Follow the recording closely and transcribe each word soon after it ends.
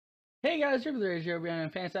Hey guys, Triple here, we're on a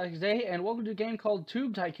fantastic day, and welcome to a game called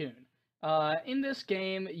Tube Tycoon. In this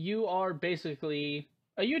game, you are basically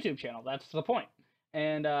a YouTube channel. That's the point.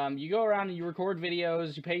 And you go around and you record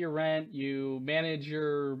videos, you pay your rent, you manage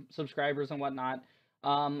your subscribers and whatnot.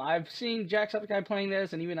 I've seen Jacksepticeye playing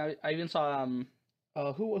this, and I even saw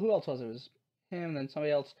who else was it? It was him and then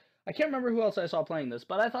somebody else. I can't remember who else I saw playing this,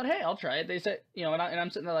 but I thought, hey, I'll try it. They said, and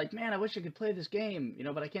I'm sitting there like, man, I wish I could play this game,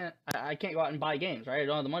 but I can't. I can't go out and buy games, right? I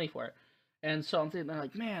don't have the money for it. And so I'm thinking,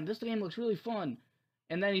 like, man, this game looks really fun.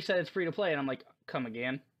 And then he said it's free to play, and I'm like, come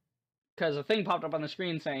again? Because a thing popped up on the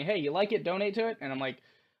screen saying, hey, you like it? Donate to it. And I'm like,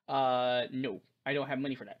 no, I don't have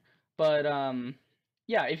money for that. But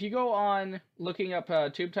yeah, if you go on looking up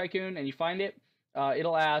Tube Tycoon and you find it,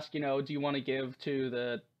 it'll ask, do you want to give to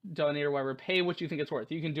the donate or whatever, pay what you think it's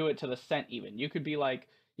worth. You can do it to the cent even. You could be like,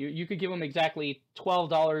 you could give them exactly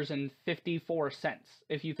 $12.54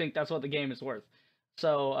 if you think that's what the game is worth.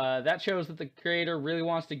 So that shows that the creator really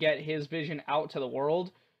wants to get his vision out to the world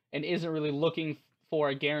and isn't really looking for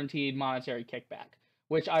a guaranteed monetary kickback,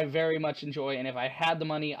 which I very much enjoy. And if I had the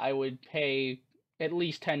money, I would pay at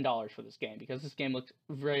least $10 for this game because this game looks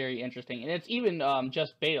very interesting. And it's even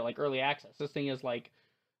just beta, like early access. This thing is like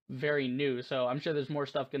very new, so I'm sure there's more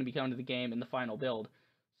stuff going to be coming to the game in the final build.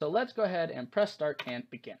 So let's go ahead and press start and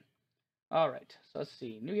begin. Alright, so let's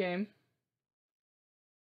see, new game.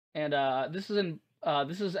 And this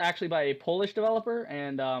is actually by a Polish developer,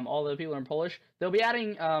 and all the people are in Polish. They'll be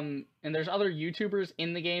adding, and there's other YouTubers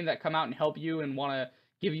in the game that come out and help you and want to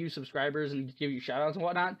give you subscribers and give you shoutouts and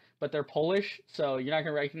whatnot, but they're Polish, so you're not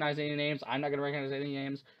going to recognize any names. I'm not going to recognize any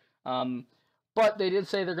names. But they did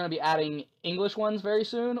say they're going to be adding English ones very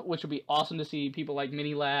soon, which would be awesome to see. People like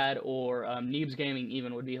Mini Lad or Neebs Gaming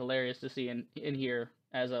even would be hilarious to see in here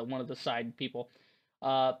as one of the side people.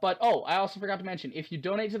 But, I also forgot to mention, if you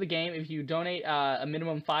donate to the game, if you donate a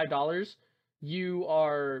minimum $5, you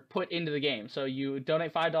are put into the game. So you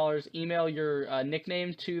donate $5, email your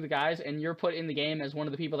nickname to the guys, and you're put in the game as one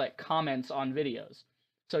of the people that comments on videos.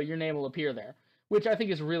 So your name will appear there, which I think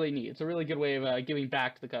is really neat. It's a really good way of giving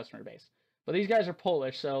back to the customer base. But these guys are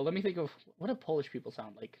Polish, so let me think of, what do Polish people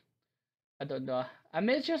sound like? I don't know. I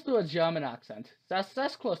may just do a German accent.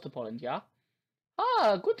 That's close to Poland, yeah?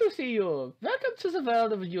 Ah, good to see you. Welcome to the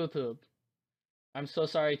world of YouTube. I'm so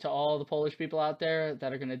sorry to all the Polish people out there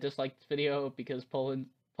that are going to dislike this video because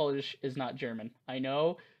Polish is not German. I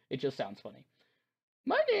know, it just sounds funny.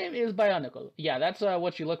 My name is Bionicle. Yeah, that's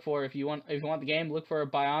what you look for if you want the game. Look for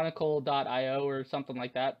bionicle.io or something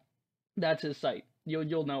like that. That's his site.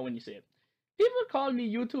 You'll know when you see it. People call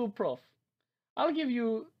me YouTube Prof. I'll guide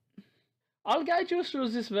you through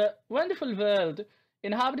this wonderful world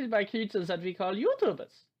inhabited by creatures that we call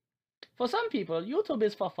YouTubers. For some people, YouTube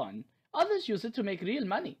is for fun. Others use it to make real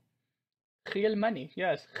money. Real money,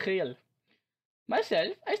 yes, real.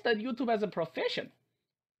 Myself, I study YouTube as a profession.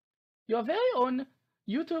 Your very own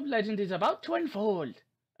YouTube legend is about to unfold.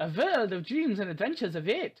 A world of dreams and adventures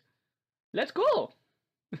await. Let's go!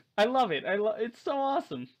 I love it. It's so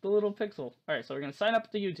awesome. The little pixel. Alright, so we're going to sign up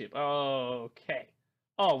to YouTube. Okay.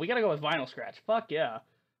 Oh, we got to go with Vinyl Scratch. Fuck yeah.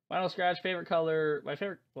 Vinyl Scratch, favorite color. My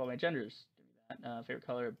gender's favorite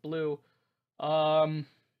color, blue. Enter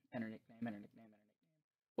nickname.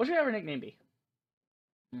 What should our nickname be?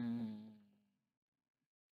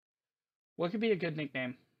 What could be a good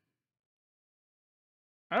nickname?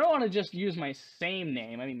 I don't want to just use my same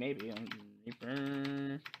name. I mean, maybe.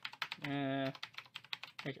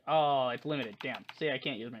 Oh, it's limited. Damn. See, I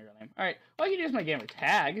can't use my real name. Alright. Well, I can use my gamer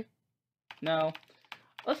tag. No.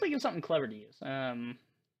 Let's think of something clever to use.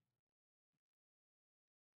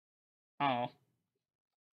 Oh.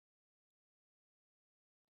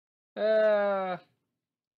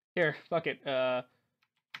 Here, fuck it.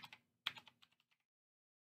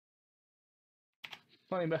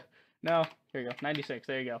 Funny, but no. Here you go. 96.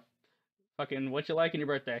 There you go. Fucking what you like in your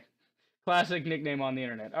birthday. Classic nickname on the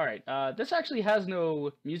internet. Alright, this actually has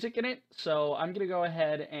no music in it, so I'm gonna go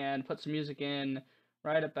ahead and put some music in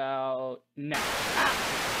right about now.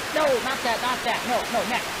 Ah! No, not that, no,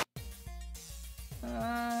 next!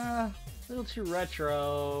 A little too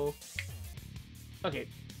retro. Okay,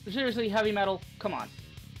 seriously, heavy metal, come on.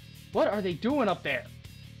 What are they doing up there?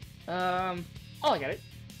 Oh, I got it.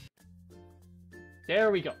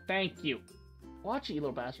 There we go, thank you. Watch it, you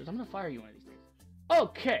little bastards, I'm gonna fire you one of these days.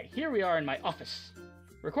 Okay, here we are in my office.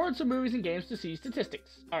 Record some movies and games to see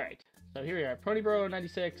statistics. Alright, so here we are,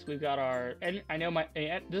 PonyBro96, we've got our, this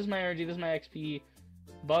is my energy, this is my XP,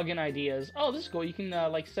 bug and ideas. Oh, this is cool, you can,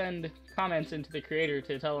 like, send comments into the creator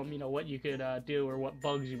to tell them, what you could, do or what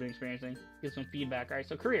bugs you've been experiencing. Give some feedback. Alright,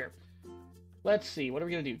 so career. Let's see, what are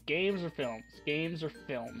we gonna do? Games or films? Games or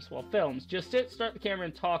films? Well, films. Just sit, start the camera,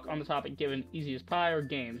 and talk on the topic given, easy as pie, or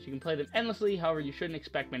games. You can play them endlessly, however, you shouldn't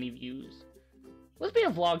expect many views. Let's be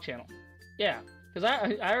a vlog channel. Yeah, because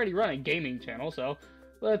I already run a gaming channel, so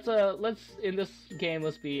let's in this game,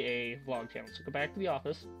 let's be a vlog channel. So go back to the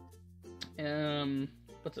office.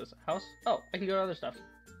 What's this? House? Oh, I can go to other stuff.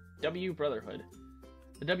 W Brotherhood.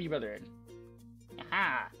 The W Brotherhood.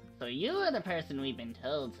 Aha! So you are the person we've been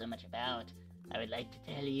told so much about. I would like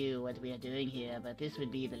to tell you what we are doing here, but this would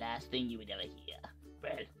be the last thing you would ever hear.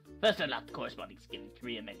 Well, first unlock the corresponding skill in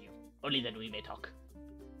Korea menu. Only then we may talk.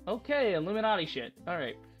 Okay, Illuminati shit.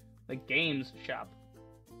 Alright. The games shop.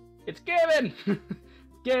 It's gaming!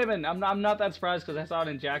 Gaming! I'm not that surprised because I saw it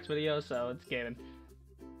in Jack's video, so it's gaming.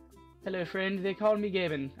 Hello friend, they call me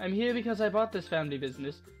Gaben. I'm here because I bought this family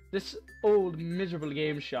business. This old, miserable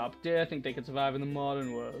game shop. Dare think they could survive in the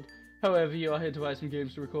modern world. However, you are here to buy some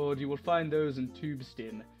games to record. You will find those in Tube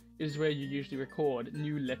Tycoon. It is where you usually record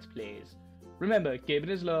new Let's Plays. Remember, Gaben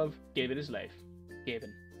is love, Gaben is life.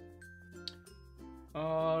 Gaben.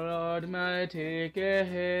 Oh Lord, my take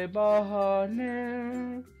a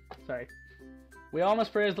now. Sorry. We all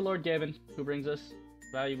must praise the Lord Gaben, who brings us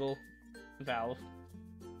valuable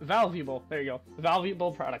valuable, there you go,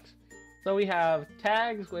 valuable products. So we have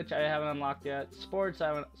tags, which I haven't unlocked yet. Sports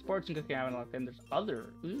and cooking I haven't unlocked. And there's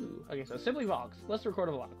other. Ooh. Okay, so simply vlogs. Let's record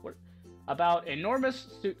a vlog. What about enormous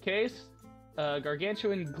suitcase,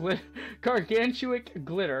 gargantuan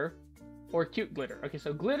glitter, or cute glitter. Okay,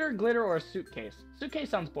 so glitter, or a suitcase.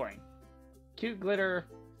 Suitcase sounds boring. Cute glitter.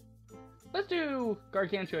 Let's do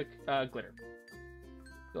gargantuan glitter.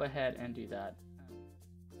 Go ahead and do that.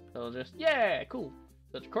 So just yeah, cool.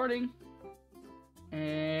 So it's recording.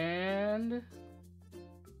 And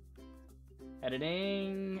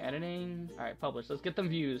editing. All right, publish. Let's get them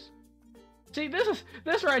views. See, this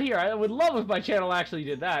right here. I would love if my channel actually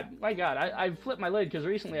did that. My God, I flipped my lid because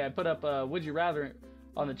recently I put up Would You Rather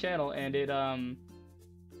on the channel, and it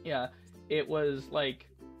yeah, it was like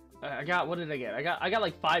what did I get? I got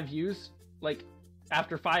like 5 views like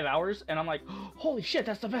after 5 hours, and I'm like, holy shit,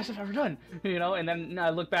 that's the best I've ever done, you know. And then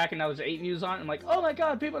I look back and now there's 8 views on it. I'm like, oh my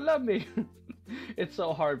God, people love me. It's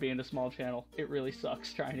so hard being a small channel. It really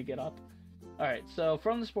sucks trying to get up. Alright, so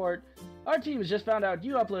from the sport, our team has just found out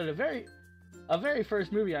you uploaded a very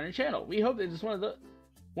first movie on your channel. We hope that it's one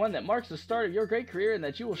that marks the start of your great career and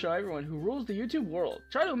that you will show everyone who rules the YouTube world.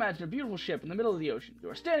 Try to imagine a beautiful ship in the middle of the ocean. You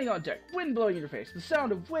are standing on deck, wind blowing in your face, the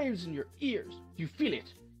sound of waves in your ears. You feel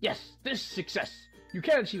it. Yes, this is success. You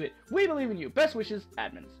can achieve it. We believe in you. Best wishes,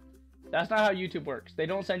 admins. That's not how YouTube works. They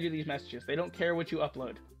don't send you these messages. They don't care what you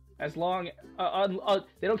upload. As long,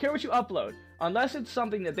 they don't care what you upload, unless it's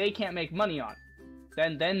something that they can't make money on.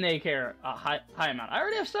 Then they care a high amount. I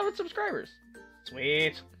already have 7 subscribers.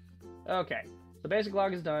 Sweet. Okay, the basic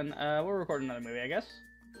log is done. We'll record another movie, I guess.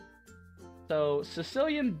 So,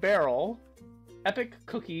 Sicilian Barrel, Epic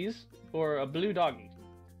Cookies, or a Blue Doggy.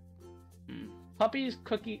 Puppy,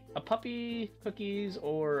 cookies,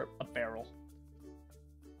 or a barrel.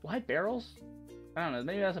 Why barrels? I don't know,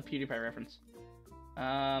 maybe that's a PewDiePie reference.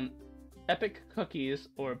 Epic Cookies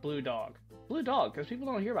or Blue Dog. Blue Dog, because people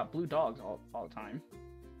don't hear about blue dogs all the time.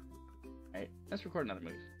 Alright, let's record another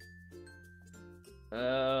movie.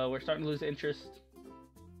 We're starting to lose interest.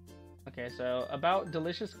 Okay, so about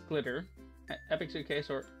delicious glitter, epic suitcase,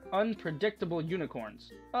 or unpredictable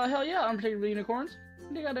unicorns. Hell yeah, unpredictable unicorns.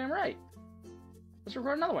 You goddamn right. Let's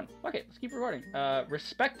record another one. Okay, let's keep recording.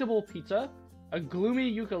 Respectable pizza, a gloomy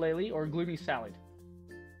ukulele, or gloomy salad.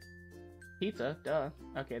 Pizza, duh.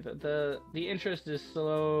 Okay, the interest is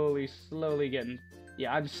slowly getting.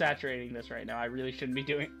 Yeah, I'm saturating this right now. I really shouldn't be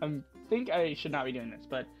doing. I think I should not be doing this,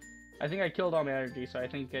 but I think I killed all my energy, so I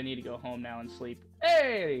think I need to go home now and sleep.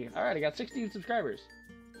 Hey! All right, I got 16 subscribers.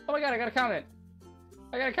 Oh my God, I got a comment.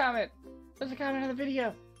 There's a comment on the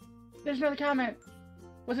video. There's another comment.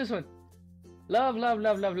 What's this one? Love,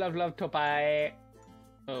 Topai.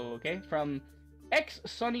 Oh, okay, from X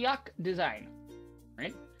Soniac Design.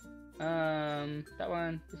 Right? That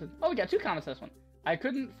one. Oh, we got 2 comments on this one. I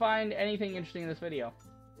couldn't find anything interesting in this video.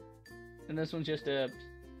 And this one's just a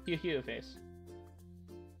hue face.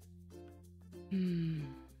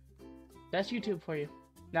 That's YouTube for you.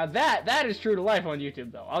 Now that is true to life on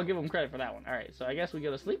YouTube, though. I'll give them credit for that one. Alright, so I guess we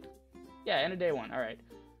go to sleep? Yeah, end of day 1. Alright.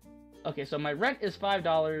 Okay, so my rent is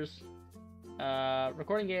 $5.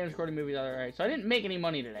 Recording games, recording movies, alright. So I didn't make any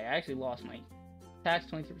money today. I actually lost money. Tax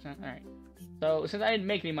 23%. Alright. So, since I didn't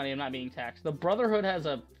make any money, I'm not being taxed. The Brotherhood has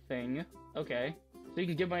a thing. Okay. So you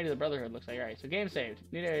can give money to the Brotherhood, looks like. Alright, so game saved.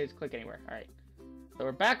 New days, click anywhere. Alright. So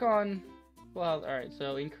we're back on. Well, alright,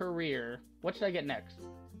 so in career, what should I get next?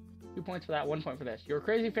 2 points for that, 1 point for this. Your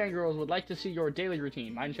crazy fangirls would like to see your daily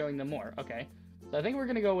routine. Mind showing them more. Okay. So I think we're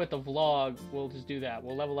gonna go with the vlog. We'll just do that.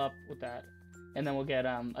 We'll level up with that. And then we'll get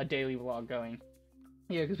a daily vlog going.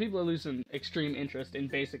 Yeah, because people are losing extreme interest in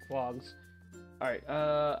basic vlogs. Alright,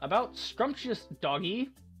 about Scrumptious Doggy.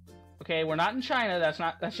 Okay, we're not in China.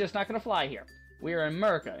 That's just not gonna fly here. We are in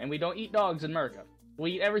America, and we don't eat dogs in America.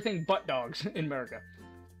 We eat everything but dogs in America.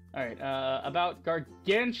 Alright, about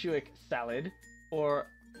Gargantuic Salad, or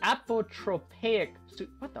Apotropaic soup.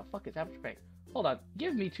 What the fuck is apotropaic? Hold on,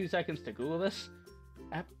 give me 2 seconds to Google this.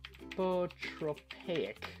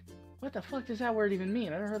 Apotropaic. What the fuck does that word even mean?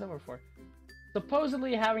 I never heard that word before.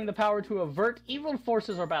 Supposedly having the power to avert evil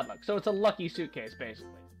forces or bad luck. So it's a lucky suitcase, basically.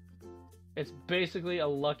 It's basically a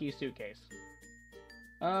lucky suitcase.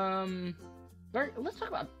 Let's talk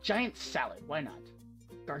about giant salad. Why not?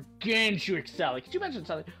 Gargantuic salad. Could you mention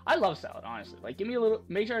salad? I love salad, honestly. Like, give me a little.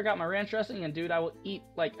 Make sure I got my ranch dressing, and dude, I will eat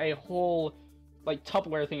like a whole, like,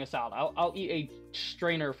 Tupperware thing of salad. I'll eat a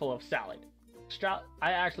strainer full of salad.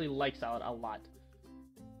 I actually like salad a lot.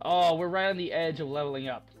 Oh, we're right on the edge of leveling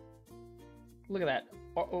up. Look at that.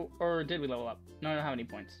 Or did we level up? No, I don't have any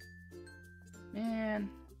points. Man.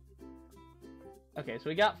 Okay, so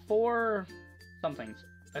we got 4 somethings.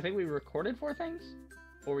 I think we recorded 4 things?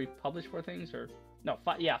 Or we published 4 things? Or no,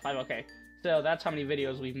 5. Yeah, 5. Okay. So that's how many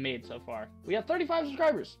videos we've made so far. We have 35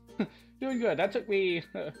 subscribers. Doing good. That took me,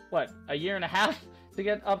 what, a year and a half to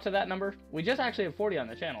get up to that number? We just actually have 40 on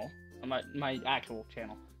the channel. On my actual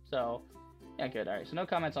channel. So, yeah, good. Alright, so no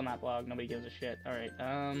comments on that blog. Nobody gives a shit. Alright,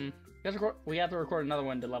 we have to record another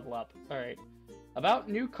one to level up. Alright. About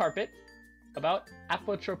new carpet. About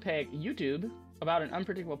apotropaic YouTube. About an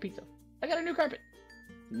unpredictable pizza. I got a new carpet.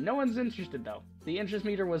 No one's interested, though. The interest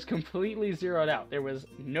meter was completely zeroed out. There was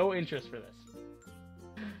no interest for this.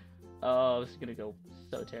 Oh, this is gonna go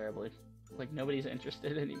so terribly. Like, nobody's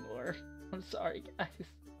interested anymore. I'm sorry, guys. I'm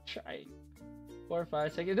trying. 4 or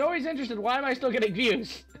 5 seconds. Nobody's interested. Why am I still getting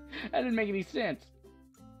views? That didn't make any sense.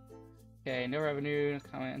 Okay, no revenue, no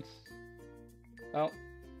comments. Well,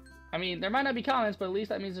 I mean, there might not be comments, but at least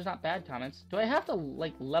that means there's not bad comments. Do I have to,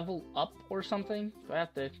 like, level up or something? Do I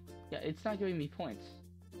have to... Yeah, it's not giving me points.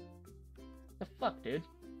 The fuck, dude?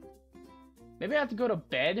 Maybe I have to go to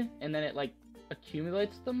bed, and then it, like,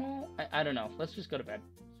 accumulates them all? I don't know. Let's just go to bed.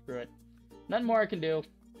 Screw it. Nothing more I can do.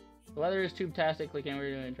 The weather is tube-tastic. Like,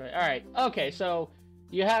 we're gonna enjoy. Alright, okay, so...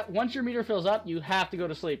 Once your meter fills up, you have to go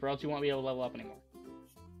to sleep, or else you won't be able to level up anymore.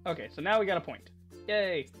 Okay, so now we got a point.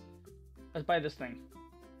 Yay! Let's buy this thing.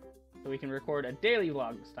 So we can record a daily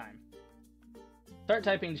vlog this time. Start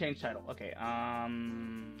typing, change title. Okay,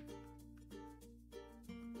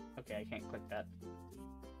 Okay, I can't click that.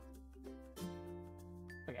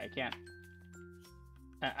 Okay, I can't.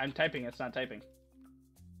 I'm typing, it's not typing.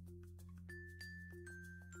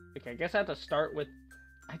 Okay, I guess I have to start with...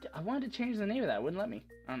 I wanted to change the name of that, it wouldn't let me.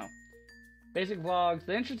 I don't know. Basic vlogs.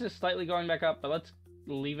 The interest is slightly going back up, but let's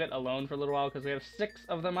leave it alone for a little while because we have 6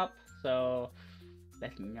 of them up, so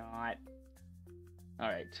that's not...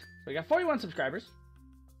 Alright, so we got 41 subscribers.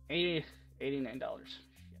 $89. Shit.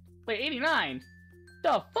 Wait, 89?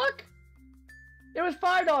 The fuck? It was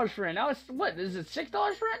 $5 for it. Now it's, what, is it $6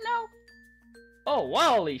 for it now? Oh,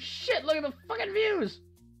 holy shit, look at the fucking views!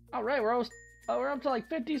 Alright, we're up to like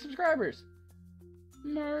 50 subscribers.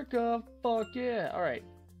 America, fuck yeah. Alright.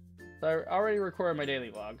 So I already recorded my daily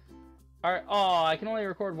vlog. Alright, oh, I can only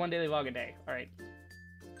record 1 daily vlog a day. Alright.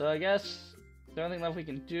 So I guess the only thing left we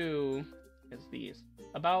can do is these.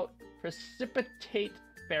 About precipitate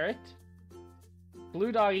ferret.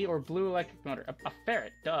 Blue doggy or blue electric motor. A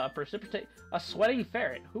ferret, duh. Precipitate. A sweating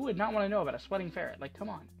ferret. Who would not want to know about a sweating ferret? Like, come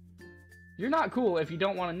on. You're not cool if you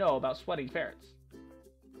don't want to know about sweating ferrets.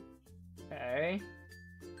 Okay.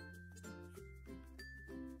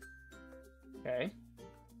 Okay.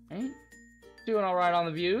 Ain't doing alright on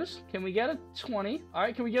the views. Can we get a 20?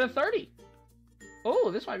 Alright, can we get a 30?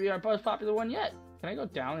 Oh, this might be our most popular one yet. Can I go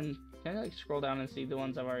down and... Can I, like, scroll down and see the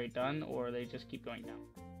ones I've already done? Or they just keep going down?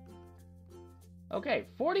 Okay,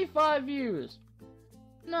 45 views.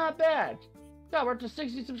 Not bad. God, we're up to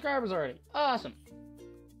 60 subscribers already. Awesome.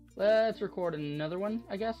 Let's record another one,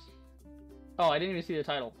 I guess. Oh, I didn't even see the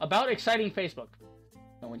title. About exciting Facebook.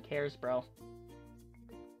 No one cares, bro.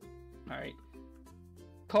 Alright.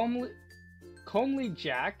 Comely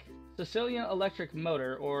Jack, Sicilian electric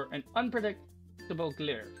motor, or an unpredictable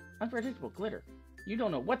glitter. Unpredictable glitter? You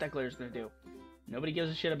don't know what that glitter's gonna do. Nobody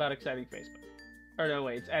gives a shit about exciting Facebook. Or no,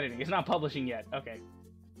 wait, it's editing. It's not publishing yet. Okay.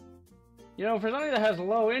 You know, for something that has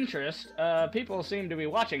low interest, people seem to be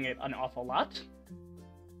watching it an awful lot.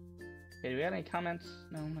 Okay, do we have any comments?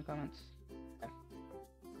 No, no comments. Okay.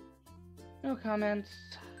 No comments.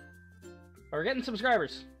 We're getting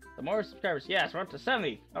subscribers. The more subscribers. Yes, we're up to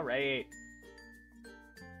 70. Alright.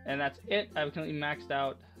 And that's it. I've completely maxed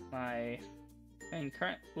out my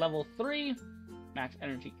current level 3. Max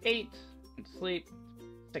energy 8. And sleep.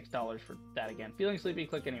 $6 for that again. Feeling sleepy,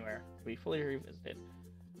 click anywhere to be fully revisited.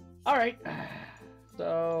 Alright.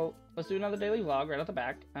 So, let's do another daily vlog right off the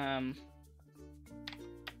back.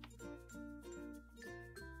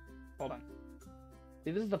 Hold on.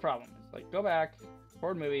 See, this is the problem. It's like, go back,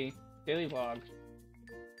 record movie, daily vlog.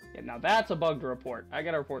 Yeah, now that's a bug to report. I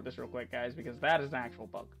gotta report this real quick, guys, because that is an actual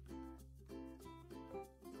bug.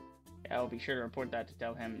 Yeah, I'll be sure to report that to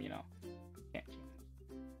tell him, you know, can't change.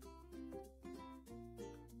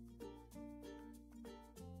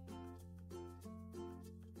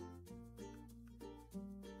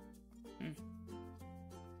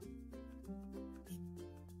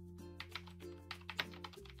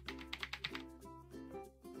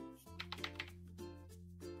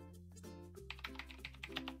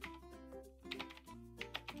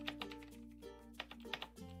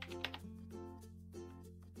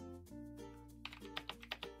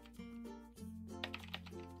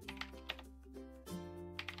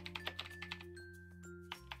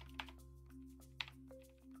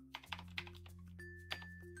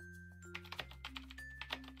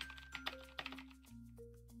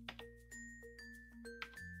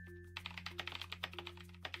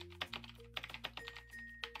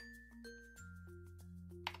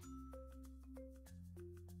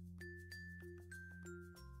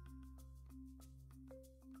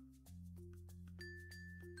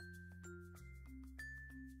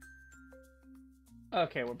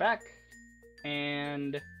 Okay, we're back,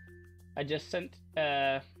 and I just sent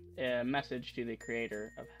a message to the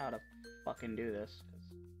creator of how to fucking do this.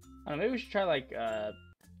 I don't know, maybe we should try, like,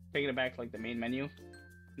 taking it back to, like, the main menu,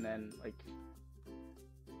 and then, like,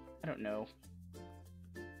 I don't know.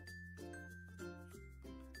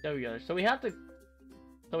 There we go. So we have to,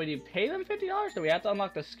 so we need to pay them $50? So we have to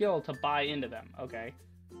unlock the skill to buy into them. Okay.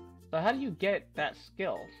 So how do you get that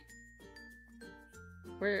skill?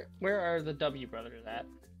 Where are the W brothers at?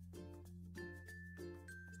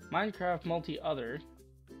 Minecraft multi-other.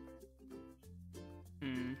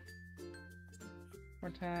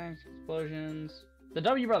 More tanks, explosions. The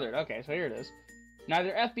W brother. Okay, so here it is.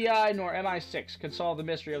 Neither FBI nor MI6 could solve the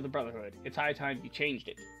mystery of the Brotherhood. It's high time you changed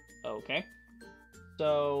it. Okay.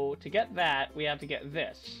 So to get that, we have to get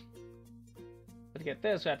this. But to get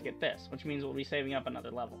this, we have to get this, which means we'll be saving up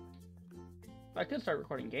another level. I could start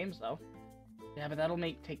recording games though. Yeah, but that'll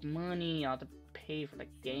take money. I'll have to pay for the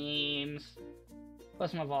games.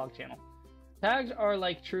 Plus my vlog channel. Tags are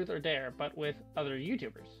like Truth or Dare, but with other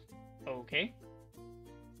YouTubers. Okay.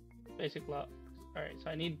 Basic love. Alright, so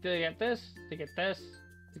I need to get this, to get this,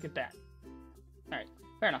 to get that. Alright,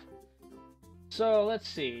 fair enough. So, let's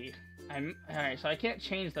see. Alright, so I can't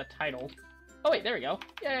change the title. Oh wait, there we go.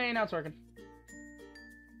 Yay, now it's working.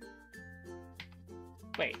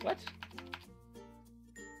 Wait, what?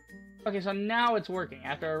 Okay, so now it's working.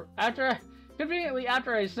 Conveniently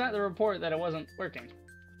after I sent the report that it wasn't working.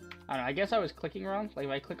 I don't know, I guess I was clicking wrong. Like,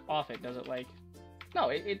 if I click off it, does it, like...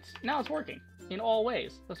 No, now it's working. In all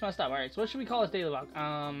ways. That's messed up. Alright, so what should we call this daily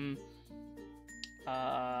vlog?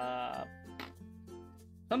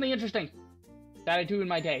 Something interesting that I do in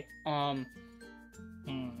my day. Oh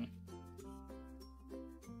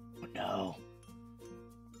no.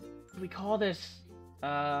 What do we call this?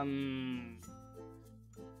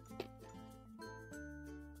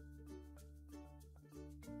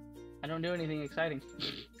 I don't do anything exciting.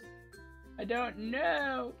 I don't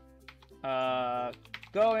know.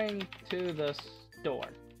 Going to the store.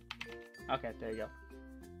 Okay, there you go.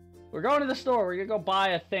 We're going to the store. We're gonna go buy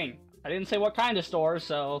a thing. I didn't say what kind of store,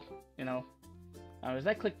 so, you know. Is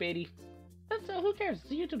that clickbaity? That's, who cares?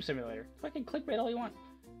 It's a YouTube simulator. Fucking clickbait all you want.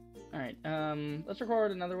 Alright, let's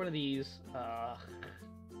record another one of these.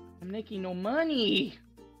 I'm making no money!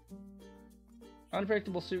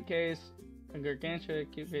 Unpredictable suitcase. A gargantuan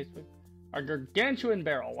cute Facebook. A gargantuan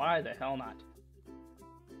barrel. Why the hell not?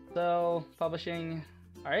 So, publishing.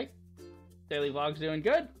 Alright. Daily vlog's doing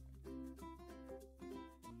good.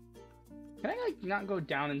 Can I, like, not go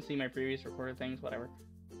down and see my previous recorded things? Whatever.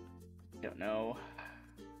 Don't know.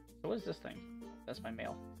 So, what is this thing? That's my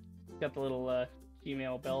mail. Got the little,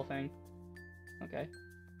 Gmail bell thing. Okay.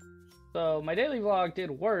 So, my daily vlog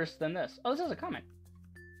did worse than this. Oh, this is a comment.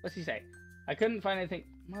 What's he say? I couldn't find anything.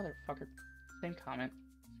 Motherfucker. Same comment.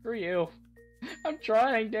 Screw you. I'm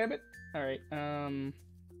trying, damn it. Alright,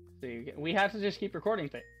 see, we have to just keep recording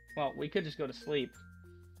things. Well, we could just go to sleep.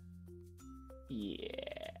 Yeah.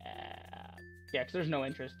 Yeah, because there's no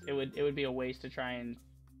interest. It would be a waste to try and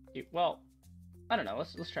do, well, I don't know.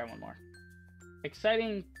 Let's try one more.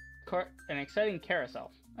 Exciting an exciting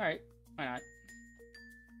carousel. Alright, why not?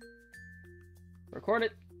 Record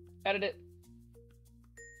it, edit it,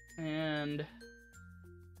 and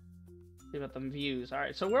see about the views.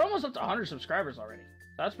 Alright, so we're almost up to 100 subscribers already.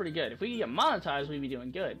 So that's pretty good. If we can get monetized, we'd be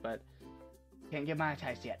doing good, but can't get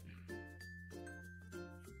monetized yet.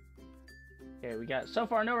 Okay, we got so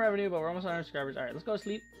far no revenue, but we're almost 100 subscribers. Alright, let's go to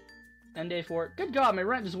sleep. End day 4. Good God, my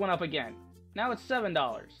rent just went up again. Now it's $7.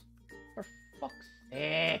 For fuck's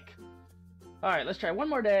sake. Alright, let's try one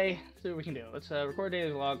more day. See what we can do. Let's record a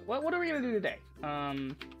daily vlog. What are we gonna do today?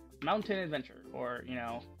 Mountain adventure. Or, you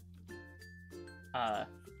know,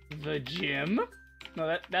 the gym?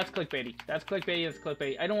 No, that's clickbaity. That's clickbaity, that's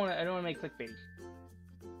clickbait. I don't wanna make clickbaity.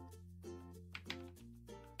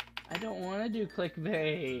 I don't wanna do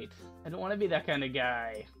clickbait. I don't wanna be that kind of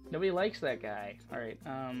guy. Nobody likes that guy. Alright,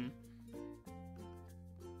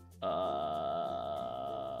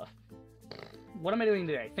 what am I doing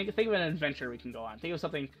today? Think of an adventure we can go on. Think of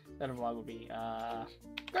something that a vlog would be.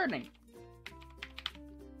 Gardening.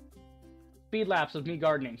 Speed laps of me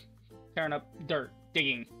gardening. Tearing up dirt.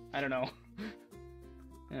 Digging. I don't know.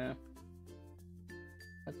 Yeah.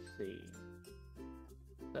 Let's see.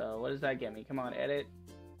 So, what does that get me? Come on, edit.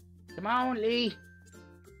 Come on, Lee!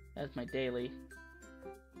 That's my daily.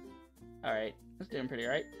 Alright. That's doing pretty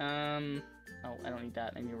alright. Oh, I don't need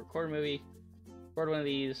that. I need to record a movie. Record one of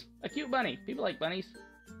these. A cute bunny. People like bunnies.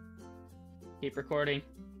 Keep recording.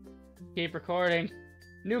 Keep recording.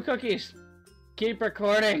 New cookies. Keep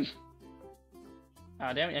recording.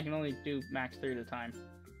 Ah, damn it. I can only do max 3 at a time.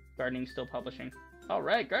 Gardening's still publishing.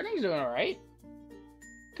 Alright, gardening's doing alright.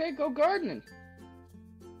 Okay, go gardening.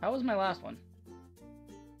 How was my last one?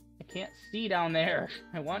 I can't see down there.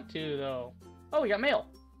 I want to, though. Oh, we got mail.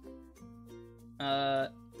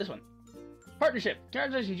 This one. Partnership.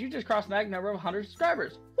 Congratulations, you just crossed the magic number of 100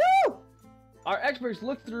 subscribers. Woo! Our experts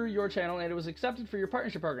looked through your channel and it was accepted for your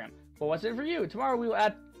partnership program. Well, what's in it for you? Tomorrow we will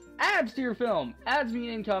add ads to your film. Ads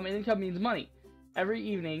mean income and income means money. Every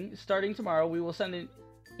evening, starting tomorrow, we will send an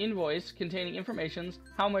invoice containing information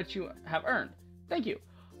how much you have earned. Thank you.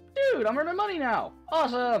 Dude, I'm earning money now.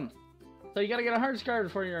 Awesome. So you gotta get 100 subscribers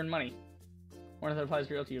before you earn money. One that applies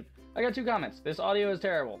real to you. I got 2 comments. This audio is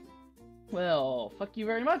terrible. Well, fuck you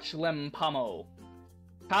very much, Lempamo.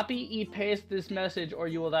 Copy, paste this message, or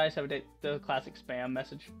you will die 7 days. The classic spam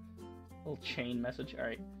message. Little chain message.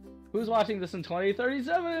 Alright. Who's watching this in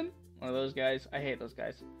 2037? One of those guys. I hate those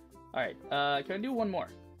guys. Alright, can I do one more?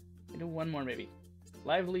 Can I do one more, maybe?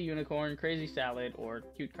 Lively unicorn, crazy salad, or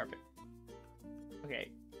cute carpet. Okay,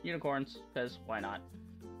 unicorns, because why not?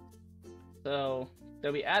 So,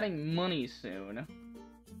 they'll be adding money soon.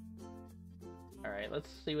 Alright, let's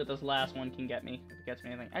see what this last one can get me. If it gets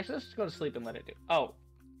me anything. Actually, let's just go to sleep and let it do. Oh!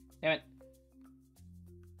 Damn it.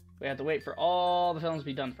 We have to wait for all the films to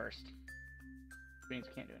be done first. Which means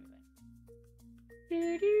we can't do anything.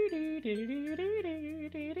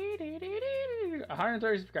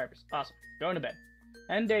 130 subscribers. Awesome. Going to bed.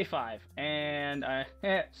 And day 5. And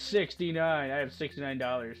 69. I have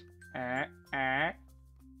 $69.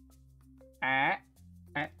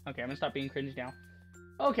 Okay, I'm gonna stop being cringe now.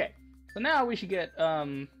 Okay. So now we should get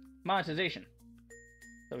monetization.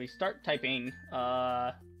 So we start typing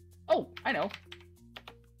oh, I know.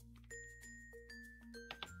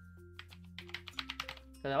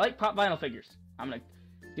 Because I like pop vinyl figures. I'm gonna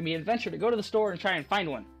give me an adventure to go to the store and try and find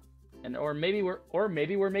one. And or maybe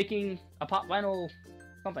we're making a pop vinyl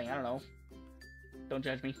something, I don't know. Don't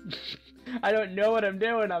judge me. I don't know what I'm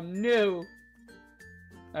doing, I'm new.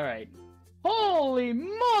 Alright. Holy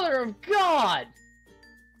mother of God!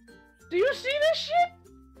 Do you see this shit?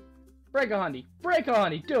 Break a hundy. Break a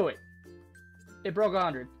hundy. Do it. It broke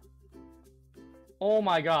 100. Oh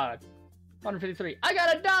my God. 153. I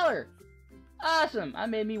got $1! Awesome. I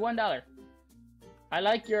made me $1. I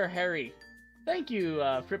like your Harry. Thank you,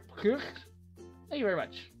 Fripp. Thank you very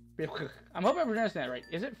much. I'm hoping I'm pronouncing that right.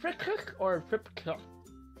 Is it Fripp or Fripp?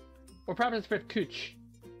 Or perhaps it's Fripp Cooch.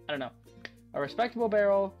 I don't know. A respectable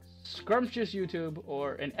barrel, scrumptious YouTube,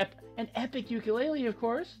 or an epic ukulele, of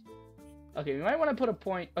course. Okay, we might want to put a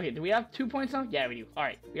point. Okay, do we have 2 points now? Yeah, we do.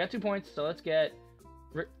 Alright, we got 2 points, so let's get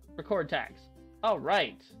record tags.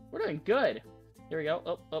 Alright, we're doing good. Here we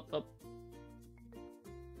go. Up.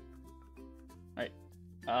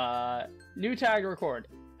 Alright. New tag record.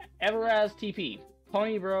 Everaz TP.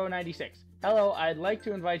 Ponybro96. Hello, I'd like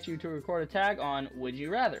to invite you to record a tag on Would You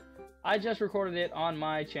Rather. I just recorded it on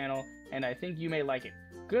my channel, and I think you may like it.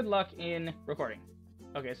 Good luck in recording.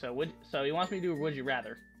 Okay, so he wants me to do Would You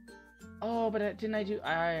Rather. Oh, but didn't I do...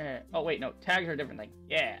 oh, wait, no. Tags are a different thing.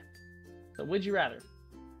 Yeah. So, would you rather?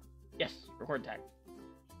 Yes. Record tag.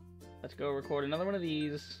 Let's go record another one of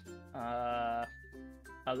these. A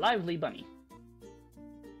lively bunny.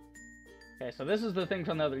 Okay, so this is the thing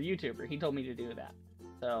from the other YouTuber. He told me to do that.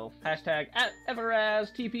 So, hashtag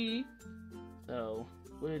 @EverazTP. So,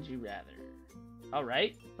 would you rather?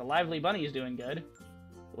 Alright, the lively bunny is doing good.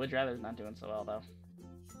 The would you rather is not doing so well, though.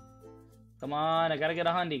 Come on, I gotta get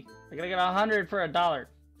 100. I gotta get 100 for $1.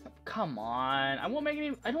 Come on, I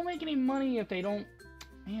don't make any money if they don't.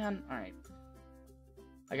 Man, alright.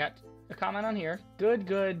 I got a comment on here. Good,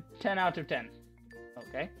 10 out of 10.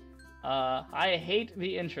 Okay. I hate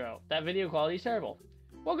the intro. That video quality is terrible.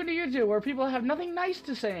 Welcome to YouTube, where people have nothing nice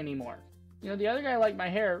to say anymore. You know, the other guy liked my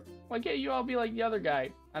hair. Why can't you all be like the other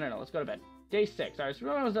guy? I don't know, let's go to bed. Day 6. Alright, so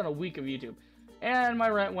I was done a week of YouTube. And my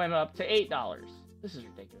rent went up to $8. This is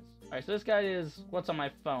ridiculous. Alright, so this guy is what's on my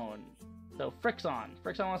phone. So, Frixon.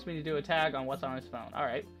 Frixon wants me to do a tag on what's on his phone.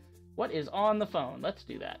 Alright. What is on the phone? Let's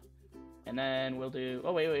do that. And then we'll do...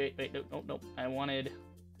 Oh, wait. Nope. I wanted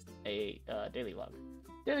a daily vlog.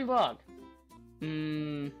 Daily vlog.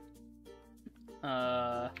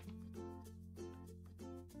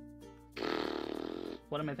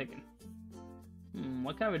 What am I thinking?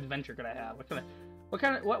 What kind of adventure could I have?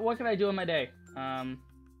 What can I do in my day?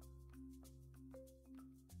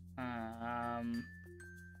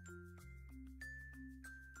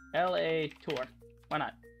 LA tour. Why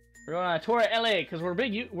not? We're going on a tour at LA because we're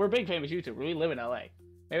big famous YouTubers. We live in LA.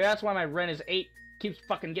 Maybe that's why my rent is 8. Keeps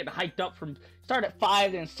fucking getting hiked up from start at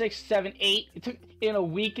 5, then 6, 7, 8. It took in a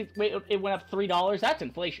week. It went up $3. That's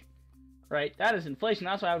inflation, right? That is inflation.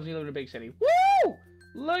 That's why I was living in a big city. Woo!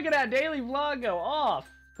 Look at that daily vlog go off.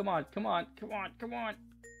 Come on.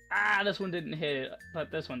 Ah, this one didn't hit it,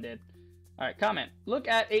 but this one did. All right, comment. Look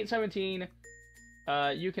at 817.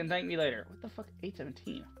 You can thank me later. What the fuck?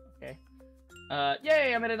 817. Okay.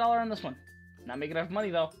 Yay! I made $1 on this one. Not making enough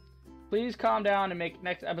money though. Please calm down and make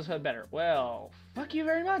next episode better. Well, fuck you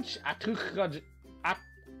very much.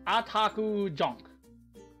 Ataku Junk.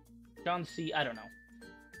 John C. I don't know.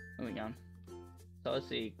 Moving on. So let's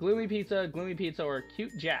see. Gloomy Pizza, or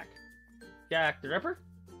Cute Jack. Jack the Ripper?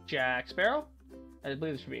 Jack Sparrow? I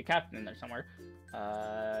believe there should be a captain in there somewhere.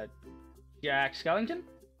 Jack Skellington?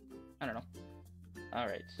 I don't know.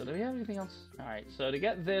 Alright, so do we have anything else? Alright, so to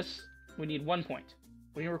get this, we need 1 point.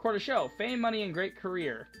 We can record a show. Fame, money, and great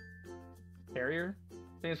career. Carrier? I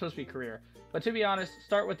think it's supposed to be career. But to be honest,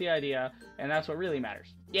 start with the idea, and that's what really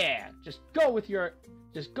matters. Yeah, just go with your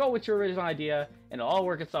original idea, and it'll all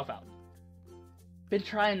work itself out. Been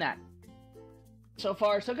trying that. So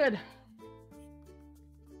far, so good.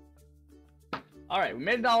 Alright, we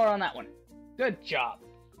made $1 on that one. Good job.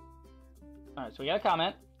 Alright, so we got a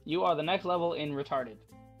comment. You are the next level in retarded.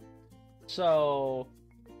 So,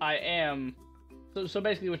 I am... So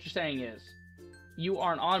basically what you're saying is, you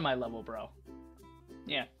aren't on my level, bro.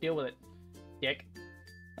 Yeah, deal with it, dick.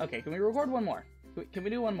 Okay, can we record one more? Can we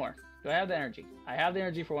do one more? Do I have the energy? I have the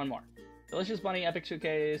energy for one more. Delicious bunny, epic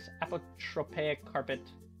suitcase, apotropaic carpet.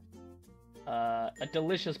 A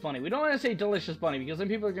delicious bunny. We don't want to say delicious bunny because then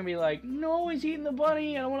people are going to be like, no, he's eating the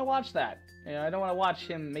bunny. I don't want to watch that. You know, I don't want to watch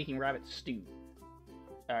him making rabbit stew.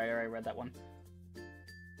 Alright, I already read that one.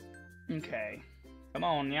 Okay. Come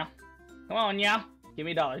on, yeah. Come on, yeah. Give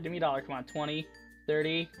me $1. Give me $1. Come on, 20,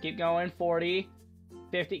 30, keep going, 40,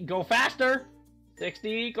 50. Go faster!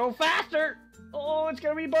 60, go faster! Oh, it's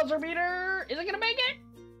going to be buzzer beater! Is it going to make it?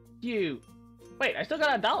 You. Wait, I still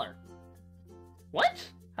got $1. What?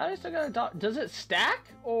 How do I still got $1? Does it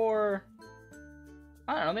stack, or...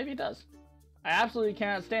 I don't know, maybe it does. I absolutely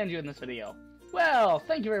cannot stand you in this video. Well,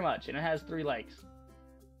 thank you very much, and it has 3 likes.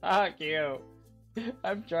 Fuck you.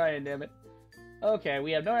 I'm trying, damn it. Okay,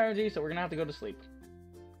 we have no energy, so we're gonna have to go to sleep.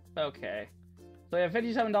 Okay. So we have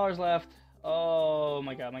 $57 left. Oh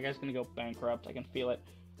my god, my guy's gonna go bankrupt. I can feel it.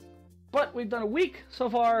 But we've done a week so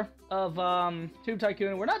far of Tube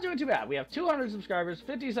Tycoon. We're not doing too bad. We have 200 subscribers,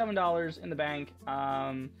 $57 in the bank.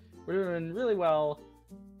 We're doing really well.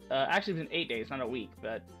 Actually, it's been 8 days, not a week,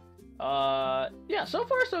 but yeah, so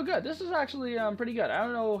far so good. This is actually pretty good. I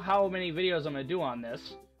don't know how many videos I'm gonna do on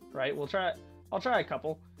this, right? I'll try a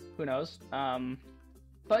couple. Who knows?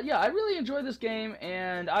 But yeah, I really enjoy this game,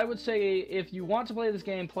 and I would say if you want to play this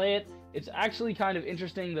game, play it. It's actually kind of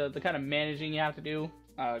interesting, the kind of managing you have to do.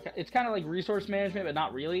 It's kind of like resource management, but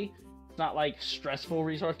not really. It's not like stressful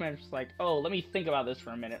resource management. It's like, oh, let me think about this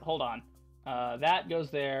for a minute. Hold on. That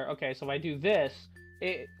goes there. Okay, so if I do this,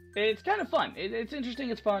 it's kind of fun. It's interesting.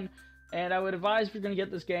 It's fun. And I would advise if you're going to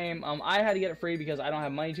get this game, I had to get it free because I don't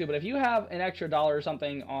have money to, but if you have an extra $1 or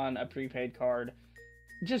something on a prepaid card,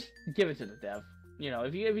 just give it to the dev. You know,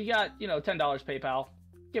 if you got, you know, $10 PayPal,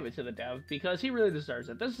 give it to the dev because he really deserves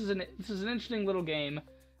it. This is an interesting little game.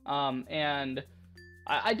 And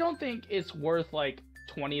I don't think it's worth like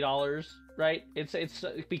 $20, right? It's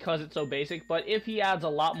because it's so basic. But if he adds a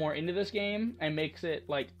lot more into this game and makes it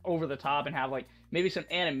like over the top and have like maybe some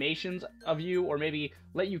animations of you, or maybe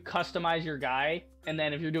let you customize your guy, and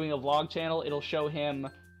then if you're doing a vlog channel, it'll show him,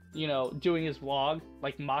 you know, doing his vlog,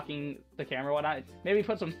 like mocking the camera, whatnot. Maybe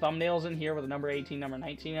put some thumbnails in here with the number 18, number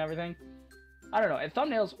 19, and everything. I don't know. And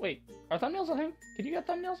thumbnails, wait, are thumbnails a thing? Could you get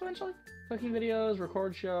thumbnails eventually? Cooking videos,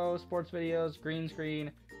 record shows, sports videos, green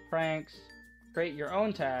screen, pranks, create your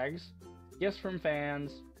own tags, gifts from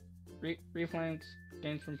fans, reef links,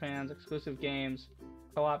 games from fans, exclusive games,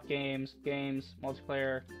 co-op games,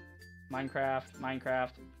 multiplayer, Minecraft,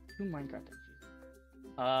 ooh,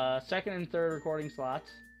 Minecraft, second and third recording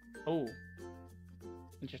slots. Oh,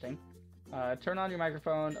 interesting. Turn on your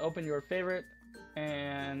microphone, open your favorite,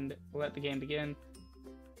 and let the game begin.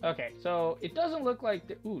 Okay, so it doesn't look like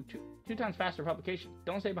two times faster publication.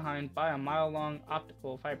 Don't stay behind. Buy a mile-long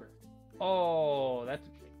optical fiber. Oh, that's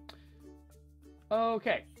interesting.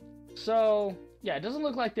 Okay, so yeah, it doesn't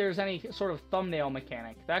look like there's any sort of thumbnail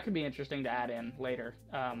mechanic. That could be interesting to add in later.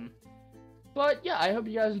 But yeah, I hope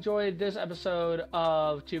you guys enjoyed this episode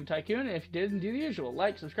of Tube Tycoon. And if you did, do the usual.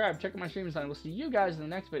 Like, subscribe, check out my streams, and I will see you guys in the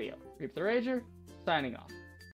next video. Reap the Rager, signing off.